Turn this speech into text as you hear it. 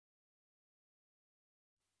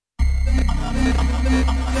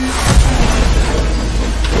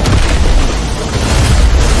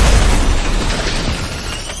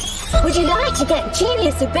get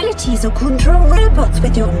genius abilities or control robots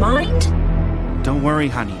with your mind? Don't worry,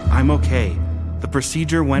 honey. I'm okay. The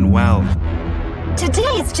procedure went well.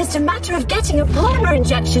 Today it's just a matter of getting a polymer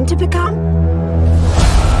injection to become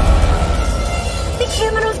the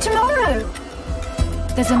human of tomorrow.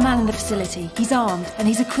 There's a man in the facility. He's armed, and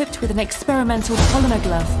he's equipped with an experimental polymer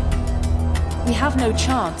glove. We have no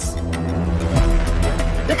chance.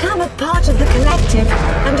 Become a part of the collective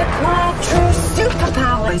and acquire true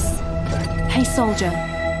superpowers. Hey, soldier.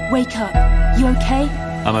 Wake up. You okay?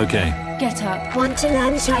 I'm okay. Get up. Want to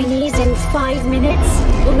learn Chinese in 5 minutes?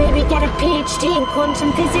 Or maybe get a PhD in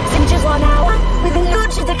quantum physics in just 1 hour? With the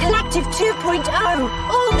launch of the Collective 2.0,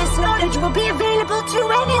 all this knowledge will be available to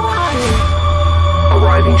anyone!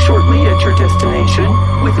 Arriving shortly at your destination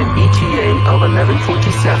with an ETA of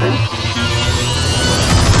 11:47.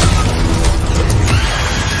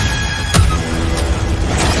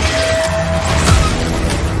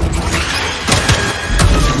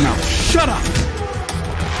 Now, shut up!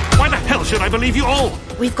 Why the hell should I believe you all?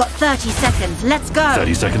 We've got 30 seconds. Let's go.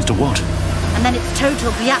 30 seconds to what? And then it's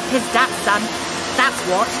total Biap his dad, son. That's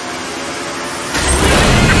what.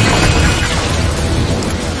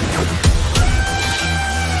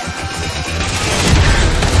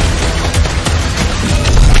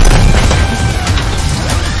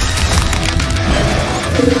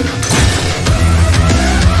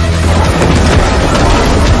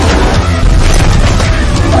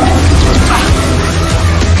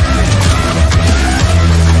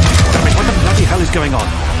 Going on?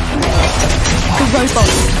 The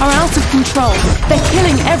robots are out of control. They're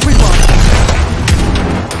killing everyone.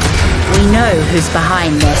 We know who's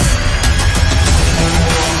behind this.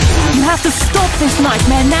 You have to stop this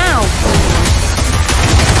nightmare now.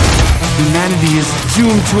 Humanity is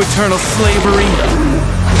doomed to eternal slavery.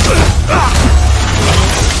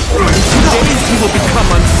 In 2 days, he will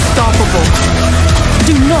become unstoppable.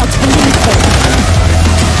 Do not believe them.